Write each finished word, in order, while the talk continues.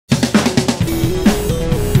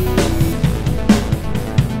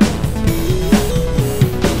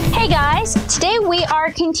Today we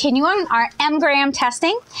are continuing our M-gram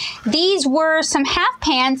testing. These were some half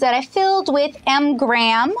pans that I filled with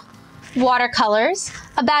M-gram watercolors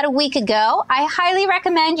about a week ago. I highly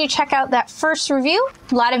recommend you check out that first review.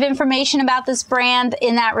 A lot of information about this brand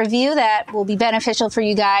in that review that will be beneficial for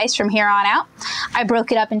you guys from here on out. I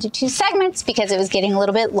broke it up into 2 segments because it was getting a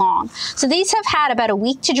little bit long. So these have had about a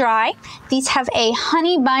week to dry. These have a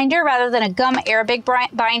honey binder rather than a gum Arabic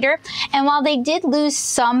binder. And while they did lose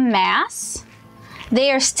some mass, they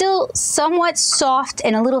are still somewhat soft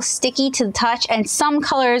and a little sticky to the touch, and some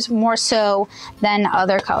colors more so than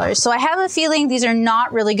other colors. So I have a feeling these are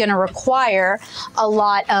not really going to require a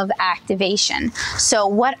lot of activation. So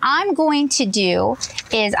what I'm going to do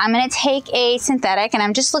is I'm going to take a synthetic, and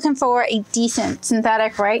I'm just looking for a decent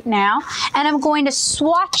synthetic right now, and I'm going to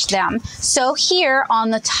swatch them. So here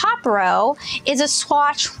on the top row is a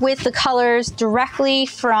swatch with the colors directly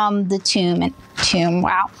from the tube.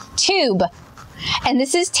 And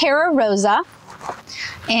this is Terra Rosa,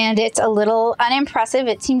 and it's a little unimpressive.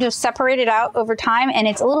 It seemed to have separated out over time, and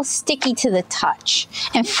it's a little sticky to the touch.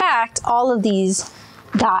 In fact, all of these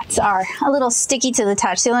dots are a little sticky to the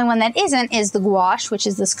touch. The only one that isn't is the gouache, which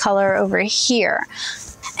is this color over here.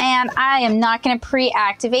 And I am not going to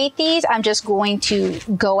pre-activate these. I'm just going to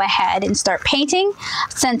go ahead and start painting,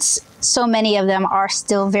 since so many of them are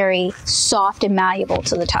still very soft and malleable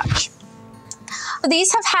to the touch.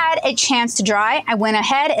 These have had a chance to dry. I went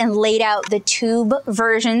ahead and laid out the tube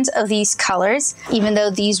versions of these colors, even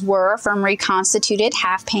though these were from reconstituted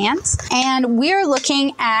half pans. And we're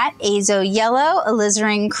looking at azo yellow,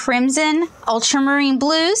 alizarin crimson, ultramarine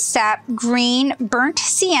blue, sap green, burnt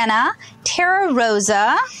sienna, terra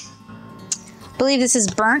rosa, I believe this is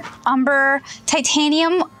burnt umber,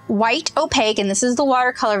 titanium white opaque, and this is the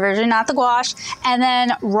watercolor version, not the gouache, and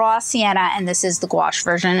then raw sienna, and this is the gouache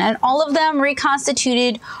version. And all of them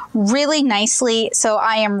reconstituted really nicely, so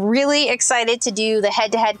I am really excited to do the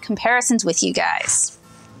head-to-head comparisons with you guys.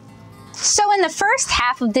 So in the first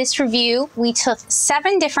half of this review, we took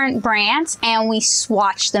 7 different brands and we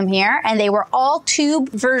swatched them here, and they were all tube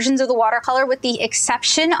versions of the watercolor with the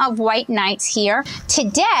exception of White Nights here.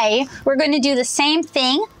 Today, we're going to do the same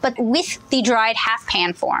thing, but with the dried half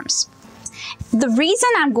pan forms. The reason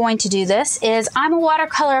I'm going to do this is I'm a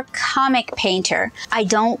watercolor comic painter. I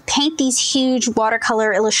don't paint these huge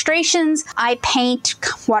watercolor illustrations. I paint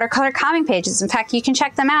watercolor comic pages. In fact, you can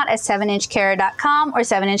check them out at 7inchqor.com or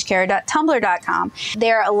 7inchqor.tumblr.com.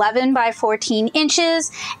 They're 11 by 14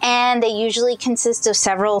 inches, and they usually consist of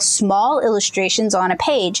several small illustrations on a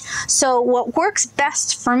page. So what works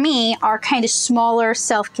best for me are kind of smaller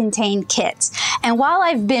self-contained kits. And while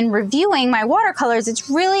I've been reviewing my watercolors, it's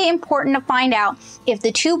really important to find out if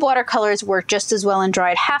the tube watercolors work just as well in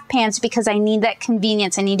dried half pans, because I need that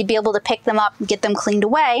convenience. I need to be able to pick them up and get them cleaned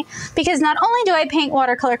away, because not only do I paint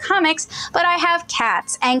watercolor comics, but I have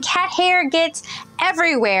cats, and cat hair gets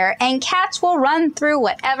everywhere, and cats will run through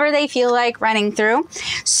whatever they feel like running through.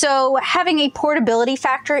 So having a portability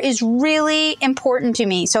factor is really important to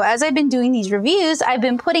me. So as I've been doing these reviews, I've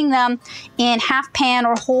been putting them in half pan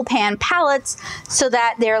or whole pan palettes so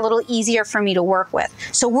that they're a little easier for me to work with.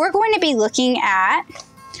 So we're going to be looking at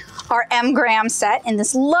our M-gram set in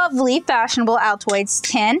this lovely fashionable Altoids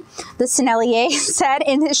tin, the Sennelier set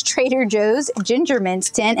in this Trader Joe's ginger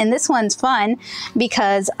mints tin, and this one's fun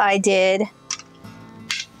because I did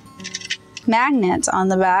magnets on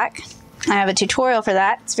the back. I have a tutorial for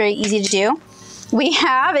that. It's very easy to do. We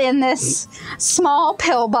have in this small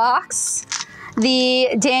pill box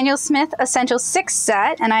the Daniel Smith Essential 6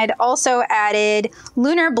 set, and I'd also added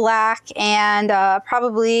Lunar Black and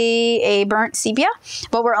probably a burnt sepia,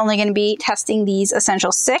 but we're only going to be testing these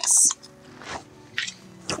Essential 6.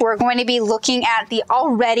 We're going to be looking at the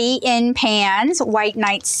already in pans White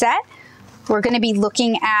Night set. We're going to be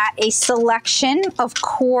looking at a selection of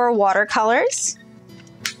Qor watercolors.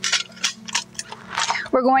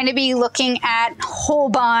 We're going to be looking at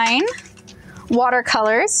Holbein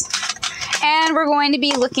watercolors. And we're going to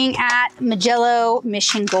be looking at Mijello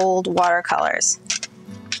Mission Gold watercolors.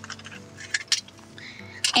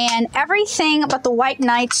 And everything but the White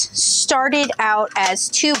Nights started out as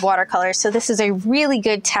tube watercolors. So this is a really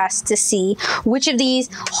good test to see which of these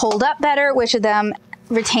hold up better, which of them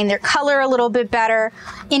retain their color a little bit better,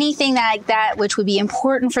 anything like that, which would be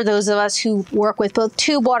important for those of us who work with both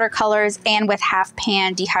tube watercolors and with half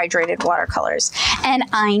pan dehydrated watercolors. And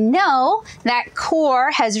I know that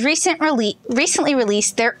Qor has recently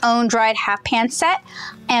released their own dried half pan set,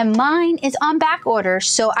 and mine is on back order,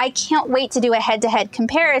 so I can't wait to do a head-to-head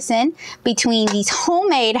comparison between these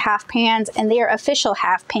homemade half pans and their official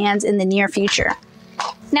half pans in the near future.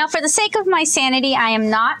 Now, for the sake of my sanity, I am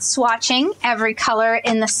not swatching every color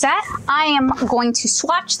in the set. I am going to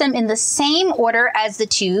swatch them in the same order as the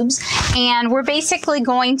tubes, and we're basically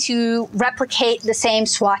going to replicate the same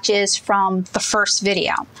swatches from the first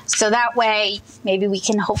video. So that way, maybe we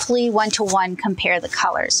can hopefully one-to-one compare the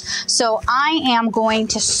colors. So I am going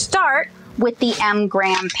to start with the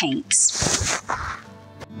M-Gram paints.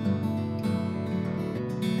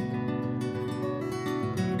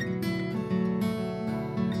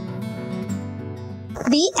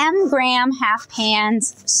 The M-Gram half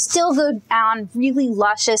pans still go down really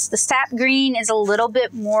luscious. The sap green is a little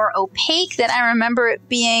bit more opaque than I remember it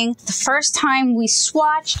being the first time we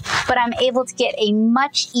swatched, but I'm able to get a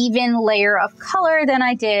much even layer of color than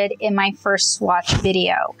I did in my first swatch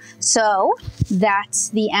video. So that's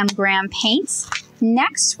the M-Gram paints.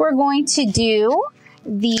 Next, we're going to do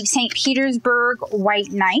the St. Petersburg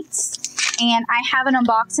White Nights. And I have an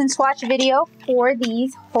unbox and swatch video for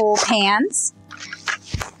these whole pans.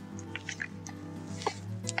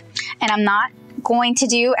 And I'm not going to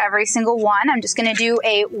do every single one. I'm just going to do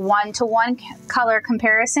a one-to-one color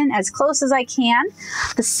comparison as close as I can,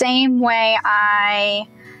 the same way I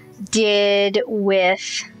did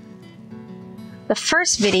with the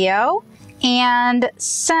first video. And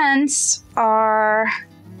since our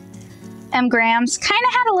M-Grams kind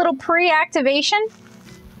of had a little pre-activation,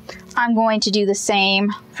 I'm going to do the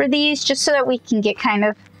same for these just so that we can get kind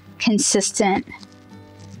of consistent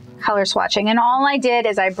color swatching. And all I did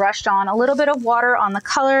is I brushed on a little bit of water on the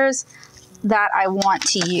colors that I want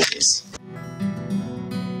to use.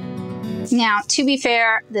 Now, to be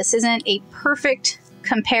fair, this isn't a perfect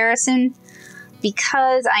comparison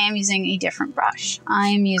because I am using a different brush. I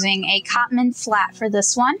am using a Cotman flat for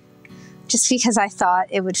this one, just because I thought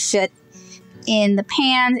it would fit in the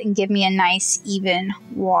pans and give me a nice even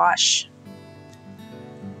wash.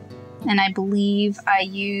 And I believe I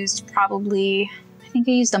used I think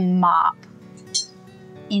I used a mop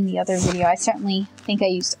in the other video. I certainly think I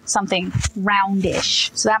used something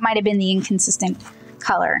roundish. So that might have been the inconsistent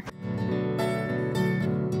color.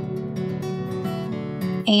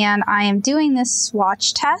 And I am doing this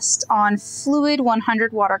swatch test on fluid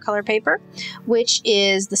 100 watercolor paper, which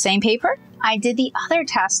is the same paper I did the other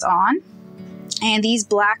test on. And these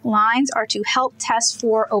black lines are to help test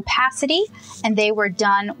for opacity, and they were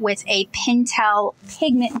done with a Pentel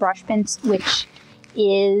pigment brush pen, which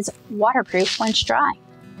is waterproof once dry.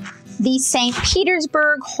 These St.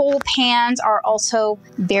 Petersburg whole pans are also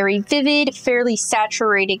very vivid, fairly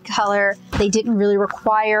saturated color. They didn't really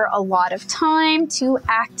require a lot of time to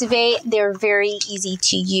activate. They're very easy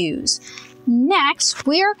to use. Next,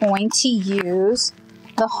 we are going to use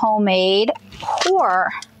the homemade Qor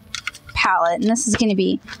palette. And this is going to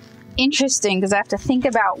be interesting because I have to think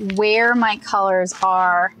about where my colors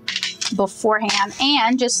are beforehand.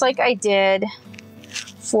 And just like I did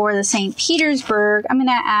for the St. Petersburg, I'm going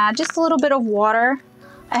to add just a little bit of water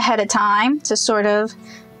ahead of time to sort of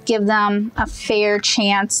give them a fair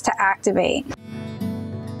chance to activate.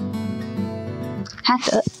 I have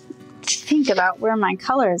to think about where my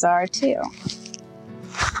colors are too.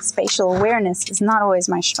 Spatial awareness is not always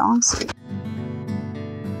my strong suit.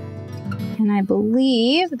 And I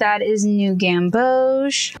believe that is New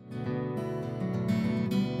Gamboge.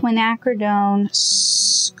 Quinacridone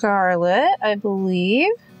Scarlet, I believe.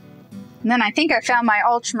 And then I think I found my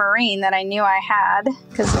ultramarine that I knew I had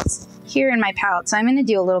because it's here in my palette. So I'm going to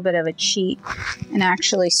do a little bit of a cheat and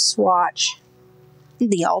actually swatch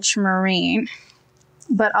the ultramarine.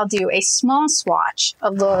 But I'll do a small swatch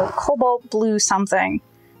of the cobalt blue something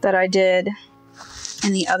that I did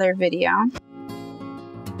in the other video.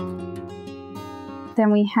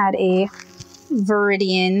 Then we had a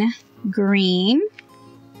Viridian green.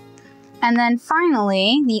 And then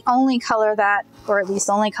finally, the only color that, or at least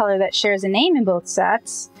the only color that shares a name in both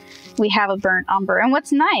sets, we have a burnt umber. And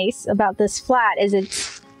what's nice about this flat is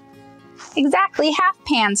it's exactly half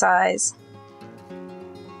pan size.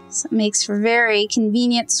 So it makes for very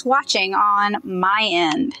convenient swatching on my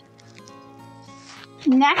end.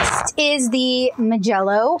 Next is the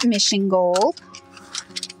Mijello Mission Gold.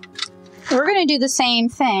 We're going to do the same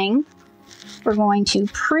thing. We're going to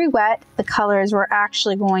pre-wet the colors we're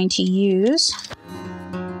actually going to use.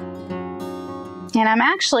 And I'm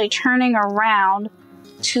actually turning around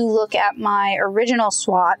to look at my original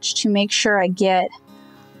swatch to make sure I get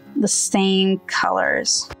the same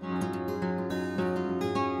colors.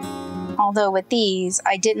 Although with these,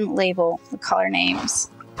 I didn't label the color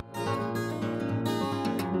names.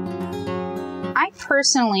 I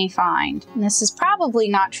personally find, and this is probably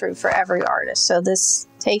not true for every artist, so this,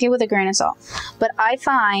 take it with a grain of salt, but I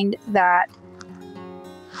find that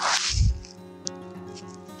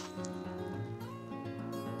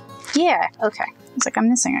Yeah, okay. It's like I'm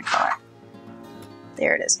missing a color.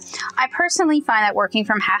 There it is. I personally find that working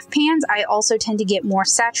from half pans, I also tend to get more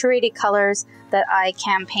saturated colors that I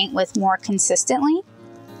can paint with more consistently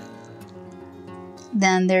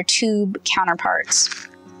than their tube counterparts.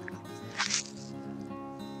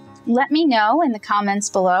 Let me know in the comments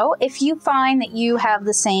below if you find that you have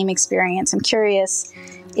the same experience. I'm curious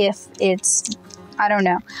if it's, I don't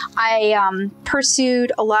know. I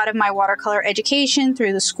pursued a lot of my watercolor education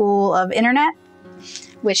through the School of Internet,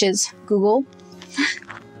 which is Google,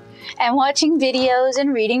 and watching videos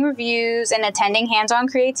and reading reviews and attending hands-on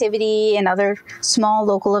creativity and other small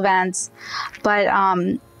local events. But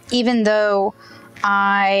even though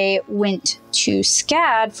I went to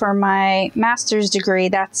SCAD for my master's degree,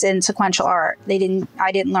 that's in sequential art. I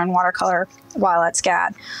didn't learn watercolor while at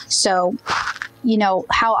SCAD. So, you know,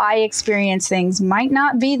 how I experience things might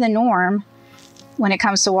not be the norm when it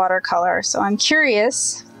comes to watercolor. So I'm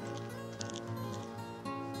curious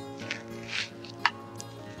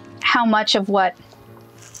how much of what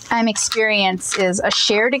I'm experiencing is a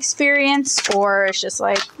shared experience, or it's just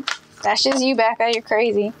like, that's just you, Becca, you're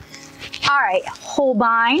crazy. All right,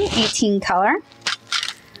 Holbein 18 color.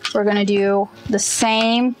 We're gonna do the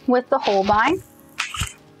same with the Holbein.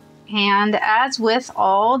 And as with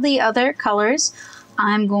all the other colors,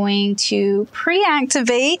 I'm going to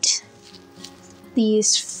pre-activate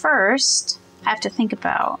these first. I have to think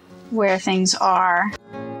about where things are.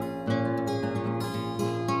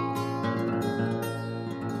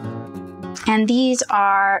 And these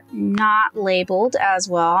are not labeled as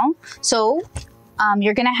well. So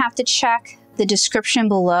you're gonna have to check the description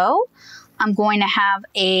below. I'm going to have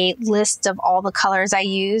a list of all the colors I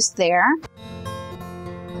used there.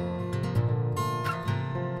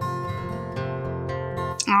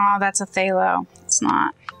 Oh, that's a phthalo. It's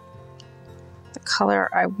not the color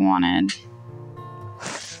I wanted.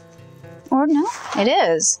 Or no, it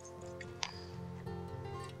is.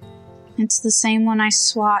 It's the same one I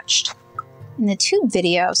swatched in the tube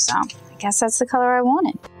video, so I guess that's the color I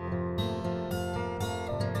wanted.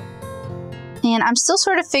 And I'm still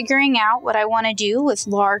sort of figuring out what I want to do with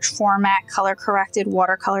large format color corrected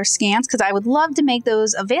watercolor scans, because I would love to make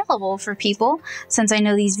those available for people, since I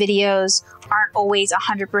know these videos aren't always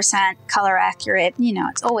 100% color accurate. You know,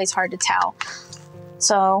 it's always hard to tell.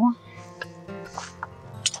 So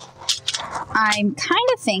I'm kind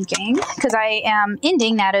of thinking, because I am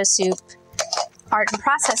ending Natto Soup Art and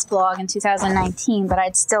Process blog in 2019, but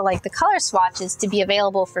I'd still like the color swatches to be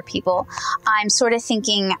available for people. I'm sort of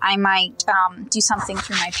thinking I might do something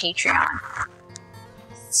through my Patreon.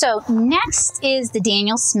 So next is the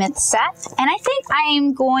Daniel Smith set, and I think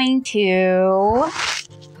I'm going to,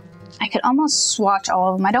 I could almost swatch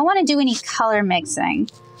all of them. I don't want to do any color mixing.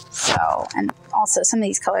 So, and also some of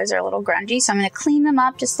these colors are a little grungy, so I'm going to clean them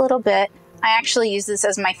up just a little bit. I actually use this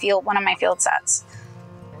as my one of my field sets.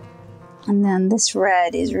 And then this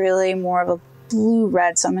red is really more of a blue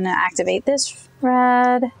red, so I'm going to activate this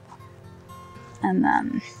red, and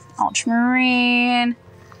then ultramarine,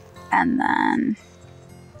 and then,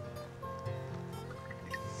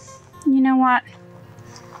 you know what,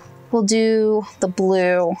 we'll do the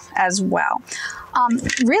blue as well.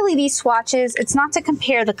 Really, these swatches, it's not to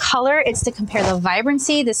compare the color, it's to compare the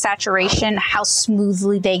vibrancy, the saturation, how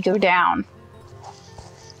smoothly they go down.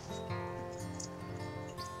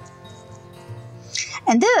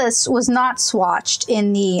 And this was not swatched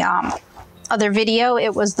in the other video.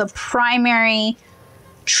 It was the primary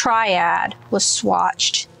triad was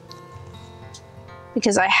swatched,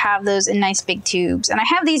 because I have those in nice big tubes. And I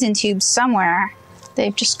have these in tubes somewhere.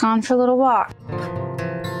 They've just gone for a little walk.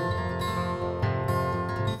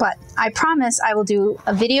 But I promise I will do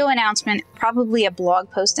a video announcement, probably a blog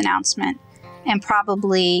post announcement, and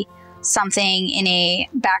probably something in a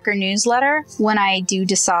backer newsletter when I do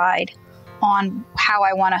decide on how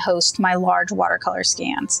I want to host my large watercolor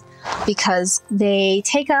scans, because they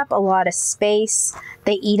take up a lot of space.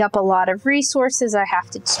 They eat up a lot of resources. I have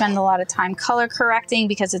to spend a lot of time color correcting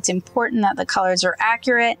because it's important that the colors are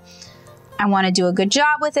accurate. I want to do a good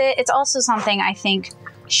job with it. It's also something I think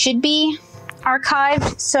should be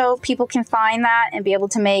archived so people can find that and be able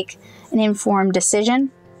to make an informed decision.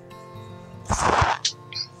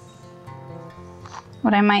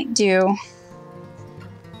 What I might do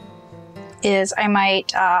is I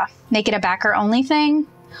might make it a backer only thing,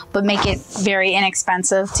 but make it very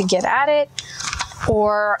inexpensive to get at it,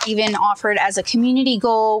 or even offer it as a community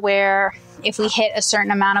goal where if we hit a certain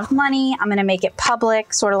amount of money, I'm gonna make it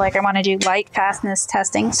public, sort of like I wanna do light fastness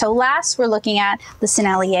testing. So last, we're looking at the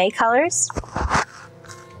Sennelier colors.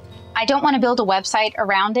 I don't wanna build a website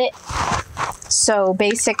around it. So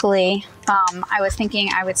basically, I was thinking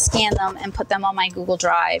I would scan them and put them on my Google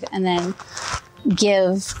Drive and then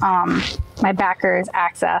give my backers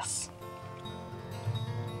access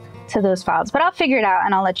to those files. But I'll figure it out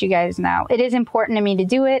and I'll let you guys know. It is important to me to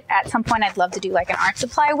do it. At some point, I'd love to do like an art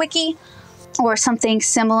supply wiki or something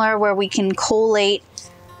similar where we can collate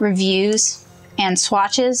reviews and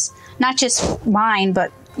swatches. Not just mine,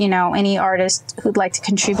 but you know, any artist who'd like to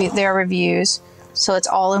contribute their reviews. So it's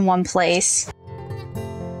all in one place.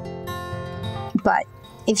 But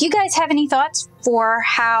if you guys have any thoughts for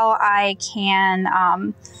how I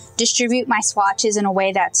can distribute my swatches in a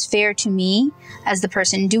way that's fair to me as the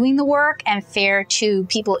person doing the work and fair to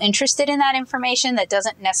people interested in that information, that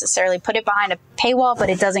doesn't necessarily put it behind a paywall, but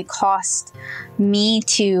it doesn't cost me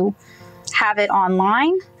to have it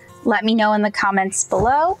online, let me know in the comments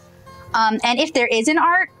below. And if there is an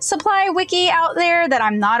art supply wiki out there that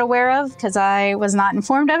I'm not aware of because I was not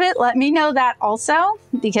informed of it, let me know that also,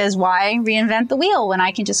 because why reinvent the wheel when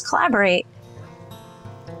I can just collaborate?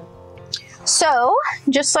 So,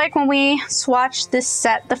 just like when we swatched this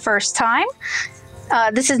set the first time,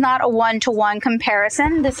 this is not a one-to-one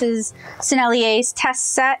comparison. This is Sennelier's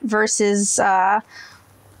test set versus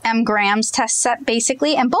M. Graham's test set,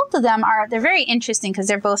 basically. And both of them they're very interesting because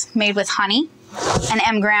they're both made with honey. And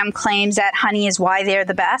M. Graham claims that honey is why they're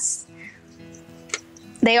the best.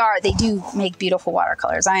 They do make beautiful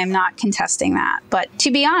watercolors. I am not contesting that. But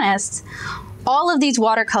to be honest, all of these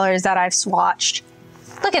watercolors that I've swatched,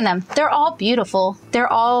 look at them. They're all beautiful. They're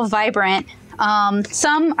all vibrant.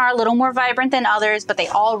 Some are a little more vibrant than others, but they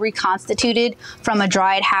all reconstituted from a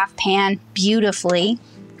dried half pan beautifully.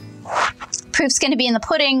 Proof's going to be in the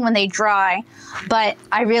pudding when they dry, but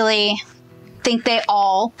I really think they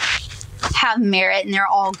all have merit and they're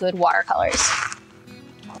all good watercolors.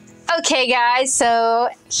 Okay guys, so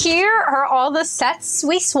here are all the sets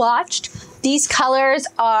we swatched. These colors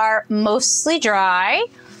are mostly dry.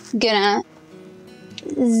 I'm gonna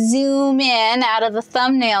zoom in out of the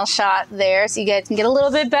thumbnail shot there so you guys can get a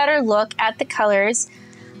little bit better look at the colors.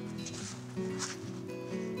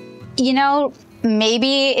 You know,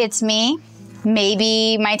 maybe it's me.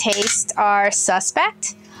 Maybe my tastes are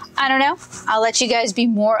suspect. I don't know. I'll let you guys be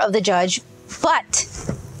more of the judge. But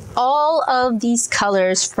all of these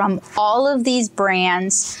colors from all of these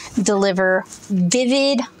brands deliver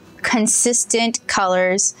vivid, consistent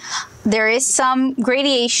colors. There is some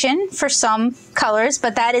gradation for some colors,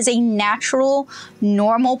 but that is a natural,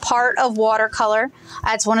 normal part of watercolor.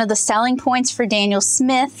 That's one of the selling points for Daniel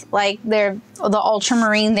Smith. Like the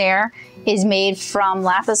ultramarine there is made from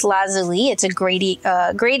lapis lazuli. It's a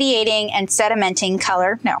gradiating and sedimenting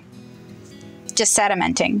color. No, just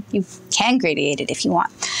sedimenting. You can gradiate it if you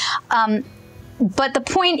want. But the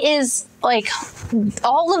point is, like,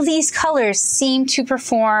 all of these colors seem to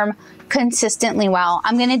perform consistently well.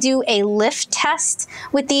 I'm gonna do a lift test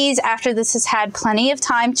with these after this has had plenty of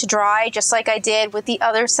time to dry, just like I did with the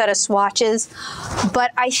other set of swatches.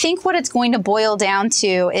 But I think what it's going to boil down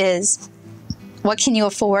to is, what can you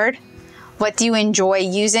afford? What do you enjoy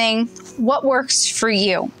using? What works for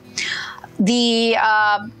you? The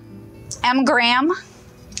M. Graham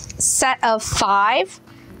set of 5,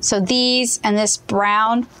 so these and this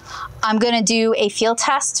brown, I'm gonna do a field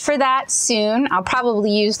test for that soon. I'll probably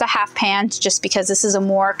use the half pans just because this is a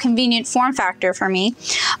more convenient form factor for me.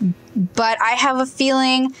 But I have a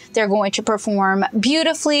feeling they're going to perform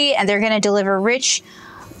beautifully and they're gonna deliver rich,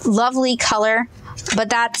 lovely color. But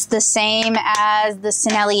that's the same as the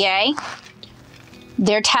Sennelier.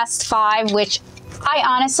 Their test 5, which I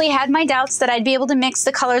honestly had my doubts that I'd be able to mix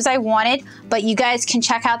the colors I wanted, but you guys can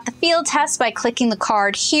check out the field test by clicking the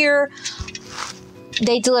card here.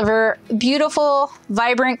 They deliver beautiful,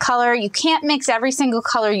 vibrant color. You can't mix every single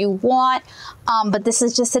color you want, but this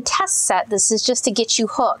is just a test set. This is just to get you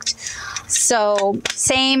hooked. So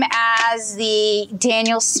same as the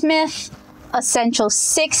Daniel Smith Essential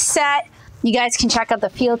 6 set. You guys can check out the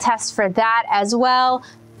field test for that as well.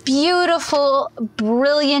 Beautiful,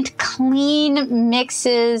 brilliant, clean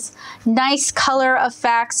mixes, nice color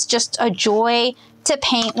effects, just a joy to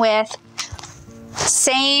paint with.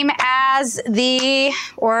 Same as the,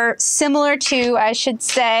 or similar to, I should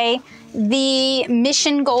say, the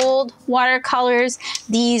Mission Gold watercolors.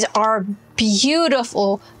 These are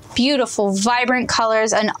beautiful, beautiful, vibrant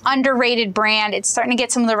colors, an underrated brand. It's starting to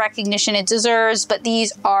get some of the recognition it deserves, but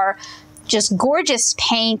these are just gorgeous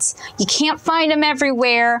paints. You can't find them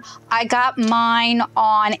everywhere. I got mine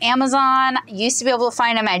on Amazon. I used to be able to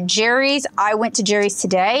find them at Jerry's. I went to Jerry's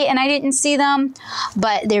today and I didn't see them,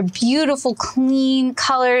 but they're beautiful, clean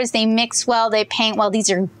colors. They mix well, they paint well. These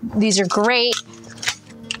are great.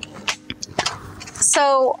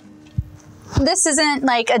 So this isn't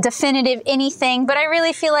like a definitive anything, but I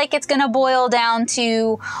really feel like it's gonna boil down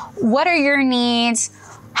to what are your needs?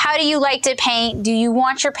 How do you like to paint? Do you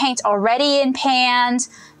want your paints already in pans?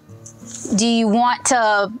 Do you want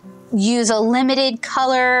to use a limited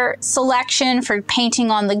color selection for painting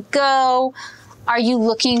on the go? Are you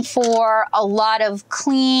looking for a lot of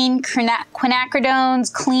clean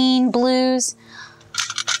quinacridones, clean blues?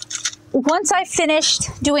 Once I finished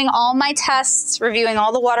doing all my tests, reviewing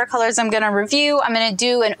all the watercolors I'm going to review, I'm going to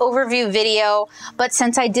do an overview video. But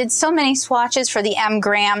since I did so many swatches for the M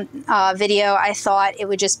gram video, I thought it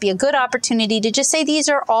would just be a good opportunity to just say these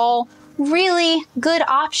are all really good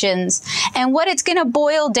options. And what it's going to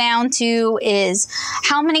boil down to is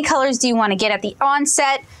how many colors do you want to get at the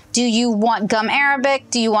onset? Do you want gum arabic?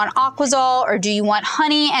 Do you want aquazole? Or do you want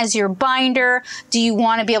honey as your binder? Do you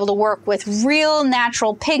want to be able to work with real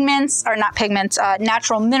natural pigments, or not pigments,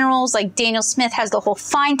 natural minerals like Daniel Smith has the whole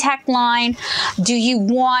Fine Tech line? Do you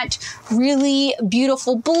want really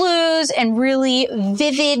beautiful blues and really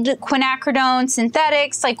vivid quinacridone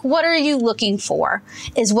synthetics? Like, what are you looking for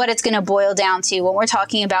is what it's going to boil down to when we're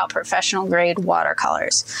talking about professional grade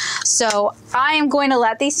watercolors. So I am going to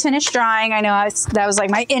let these finish drying. I know that was like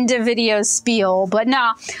my end of video spiel, but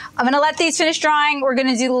no, I'm going to let these finish drying. We're going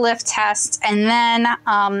to do the lift test, and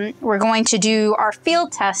then we're going to do our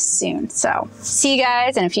field test soon. So see you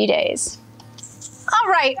guys in a few days. All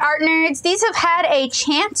right, art nerds, these have had a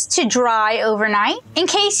chance to dry overnight. In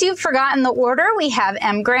case you've forgotten the order, we have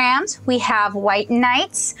M grams, we have White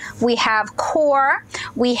Nights, we have Qor,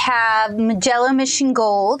 we have Mijello Mission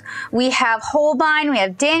Gold, we have Holbein, we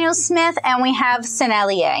have Daniel Smith, and we have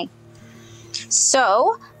Sennelier.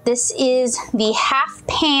 So this is the half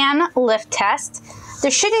pan lift test.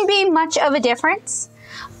 There shouldn't be much of a difference,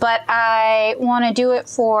 but I want to do it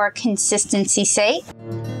for consistency's sake.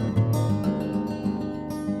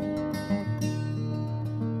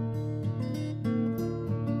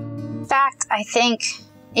 In fact, I think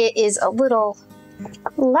it is a little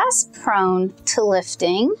less prone to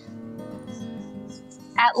lifting,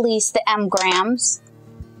 at least the M grams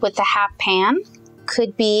with the half pan.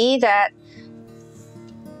 Could be that,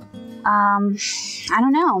 I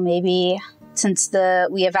don't know, maybe since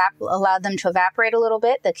we allowed them to evaporate a little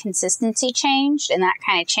bit, the consistency changed, and that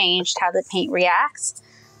kind of changed how the paint reacts.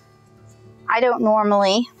 I don't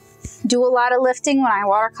normally do a lot of lifting when I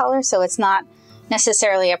watercolor, so it's not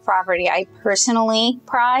necessarily a property I personally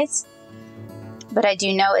prize, but I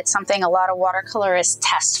do know it's something a lot of watercolorists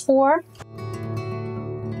test for.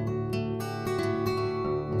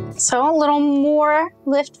 So a little more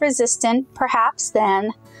lift resistant perhaps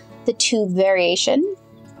than the tube variation.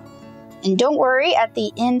 And don't worry, at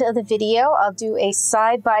the end of the video, I'll do a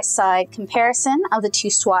side-by-side comparison of the two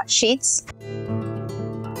swatch sheets.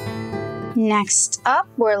 Next up,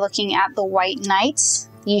 we're looking at the White Nights.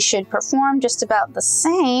 You should perform just about the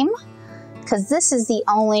same, because this is the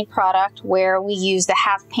only product where we use the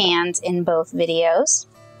half pans in both videos.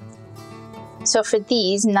 So for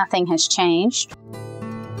these, nothing has changed.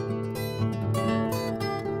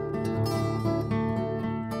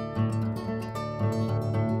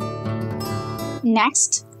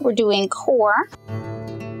 Next, we're doing Qor.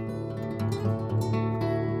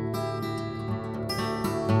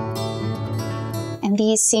 And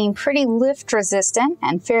these seem pretty lift resistant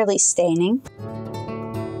and fairly staining.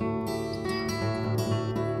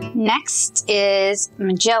 Next is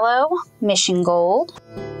Mijello Mission Gold.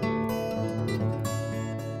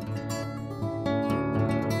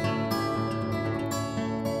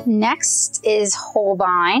 Next is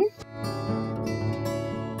Holbein.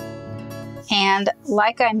 And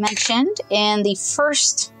like I mentioned in the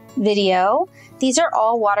first video, these are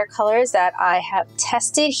all watercolors that I have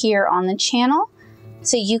tested here on the channel.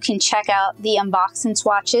 So you can check out the Unbox and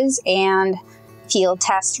Swatches and field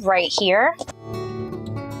test right here.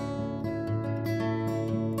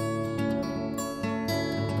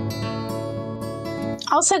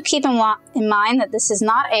 Also keep in mind that this is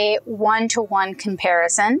not a one-to-one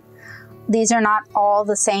comparison. These are not all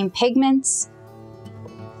the same pigments.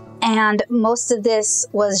 And most of this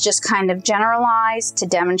was just kind of generalized to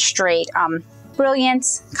demonstrate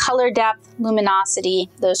brilliance, color depth, luminosity,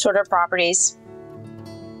 those sort of properties.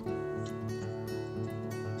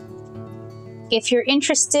 If you're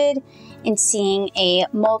interested in seeing a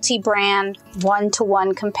multi-brand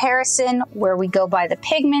one-to-one comparison where we go by the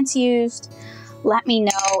pigments used, let me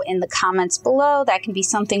know in the comments below. That can be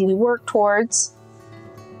something we work towards.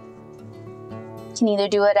 You can either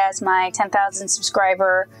do it as my 10,000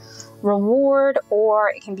 subscriber reward, or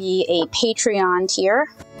it can be a Patreon tier.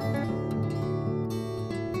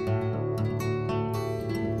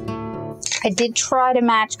 I did try to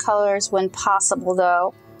match colors when possible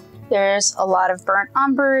though. There's a lot of burnt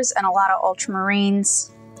umbers and a lot of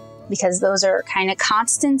ultramarines because those are kind of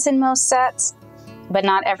constants in most sets, but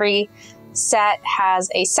not every set has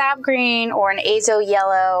a sap green or an azo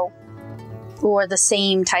yellow or the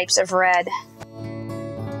same types of red.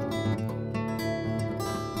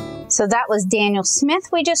 So that was Daniel Smith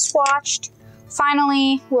we just swatched.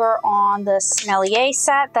 Finally, we're on the Sennelier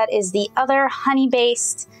set. That is the other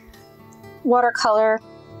honey-based watercolor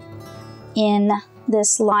in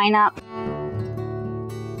this lineup.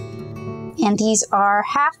 And these are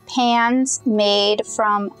half pans made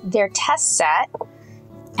from their test set.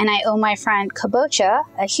 And I owe my friend Kabocha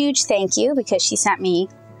a huge thank you because she sent me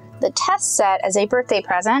the test set as a birthday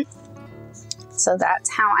present. So that's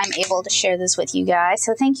how I'm able to share this with you guys.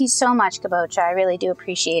 So thank you so much, Kabocha. I really do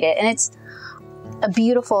appreciate it. And it's a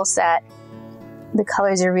beautiful set. The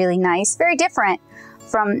colors are really nice. Very different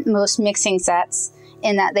from most mixing sets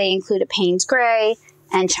in that they include a Payne's Gray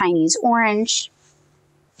and Chinese Orange.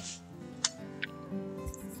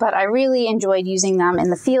 But I really enjoyed using them in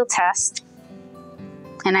the field test,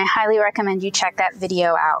 and I highly recommend you check that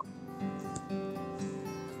video out.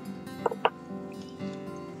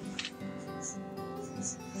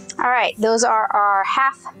 All right, those are our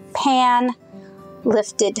half pan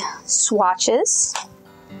lifted swatches.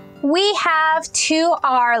 We have to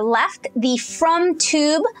our left the from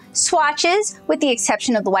tube swatches with the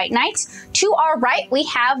exception of the White Knights. To our right, we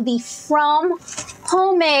have the from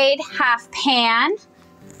homemade half pan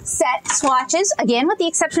set swatches, again with the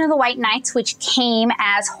exception of the White Knights, which came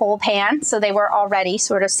as whole pan, so they were already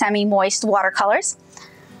sort of semi-moist watercolors.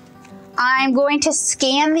 I'm going to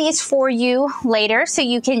scan these for you later so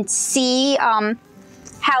you can see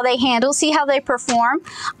how they handle, see how they perform.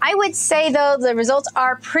 I would say though the results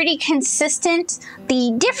are pretty consistent.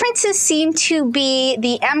 The differences seem to be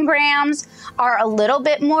the M-grams are a little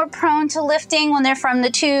bit more prone to lifting when they're from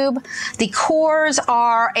the tube. The Qors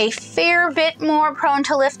are a fair bit more prone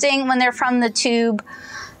to lifting when they're from the tube.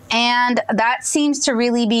 And that seems to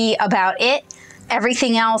really be about it.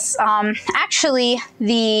 Everything else, actually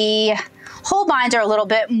the Holbeins are a little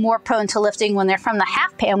bit more prone to lifting when they're from the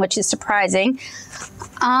half pan, which is surprising.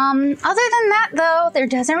 Other than that though, there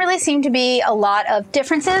doesn't really seem to be a lot of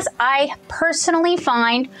differences. I personally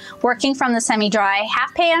find working from the semi-dry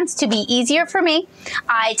half pans to be easier for me.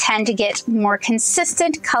 I tend to get more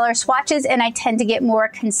consistent color swatches and I tend to get more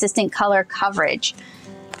consistent color coverage.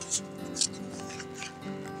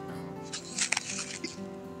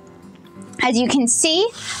 As you can see,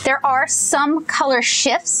 there are some color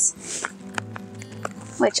shifts,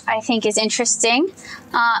 which I think is interesting.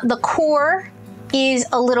 The Qor is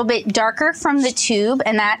a little bit darker from the tube,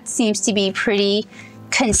 and that seems to be pretty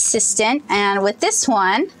consistent. And with this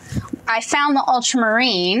one, I found the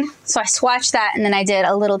ultramarine, so I swatched that, and then I did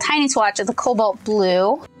a little tiny swatch of the cobalt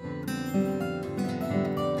blue.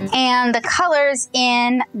 And the colors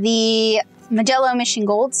in the Mijello Mission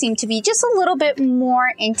Gold seem to be just a little bit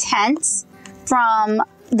more intense from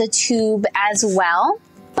the tube as well.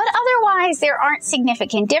 But otherwise, there aren't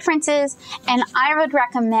significant differences, and I would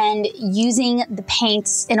recommend using the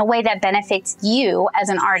paints in a way that benefits you as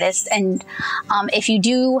an artist. And if you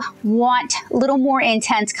do want a little more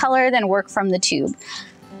intense color, then work from the tube.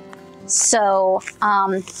 So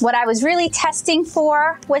what I was really testing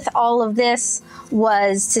for with all of this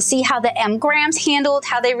was to see how the M-grams handled,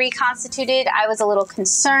 how they reconstituted. I was a little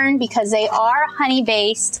concerned because they are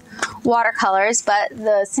honey-based watercolors, but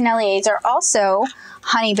the Senneliers are also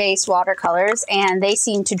honey-based watercolors, and they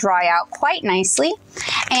seem to dry out quite nicely.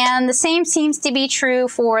 And the same seems to be true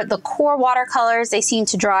for the Qor watercolors. They seem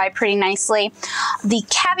to dry pretty nicely. The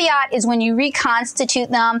caveat is when you reconstitute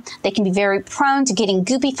them, they can be very prone to getting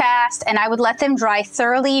goopy fast, and I would let them dry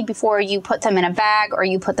thoroughly before you put them in a bag or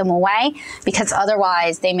you put them away, because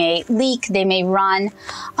otherwise they may leak, they may run,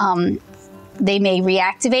 they may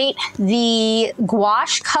reactivate. The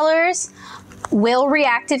gouache colors will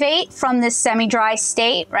reactivate from this semi-dry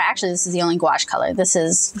state. Or actually, this is the only gouache color. This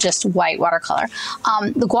is just white watercolor.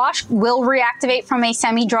 The gouache will reactivate from a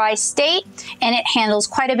semi-dry state, and it handles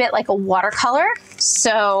quite a bit like a watercolor.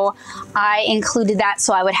 So I included that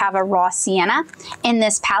so I would have a raw sienna in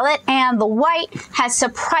this palette. And the white has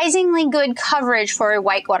surprisingly good coverage for a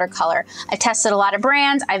white watercolor. I've tested a lot of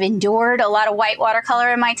brands. I've endured a lot of white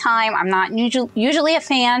watercolor in my time. I'm not usually a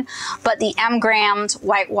fan, but the M-grams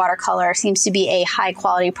white watercolor seems to be a high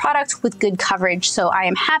quality product with good coverage, so I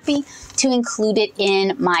am happy to include it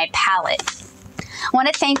in my palette. I want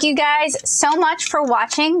to thank you guys so much for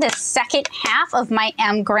watching the second half of my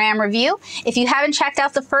M-gram review. If you haven't checked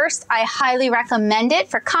out the first, I highly recommend it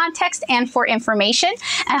for context and for information.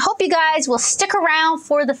 And I hope you guys will stick around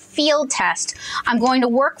for the field test. I'm going to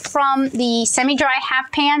work from the semi-dry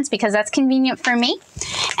half pans because that's convenient for me.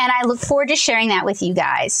 And I look forward to sharing that with you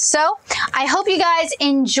guys. So I hope you guys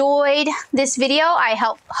enjoyed this video. I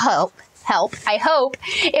hope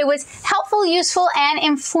it was helpful, useful, and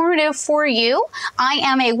informative for you. I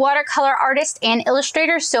am a watercolor artist and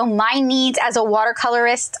illustrator, so my needs as a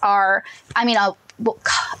watercolorist are, a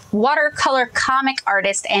watercolor comic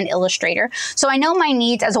artist and illustrator. So I know my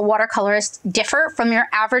needs as a watercolorist differ from your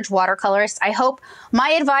average watercolorist. I hope my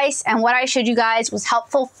advice and what I showed you guys was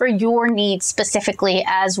helpful for your needs specifically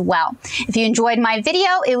as well. If you enjoyed my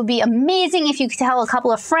video, it would be amazing if you could tell a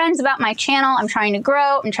couple of friends about my channel. I'm trying to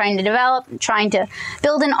grow, I'm trying to develop, I'm trying to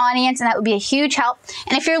build an audience, and that would be a huge help.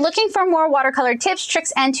 And if you're looking for more watercolor tips,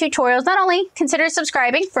 tricks, and tutorials, not only consider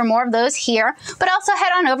subscribing for more of those here, but also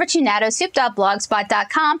head on over to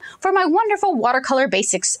nattosoup.blogspot.com for my wonderful watercolor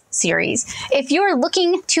basics series. If you're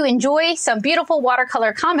looking to enjoy some beautiful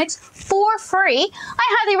watercolor comics for free,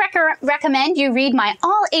 I highly recommend you read my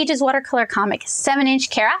all ages watercolor comic 7-inch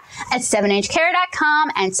Kara at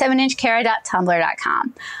 7inchkara.com and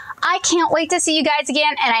 7inchkara.tumblr.com. I can't wait to see you guys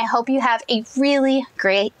again, and I hope you have a really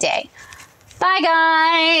great day. Bye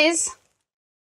guys!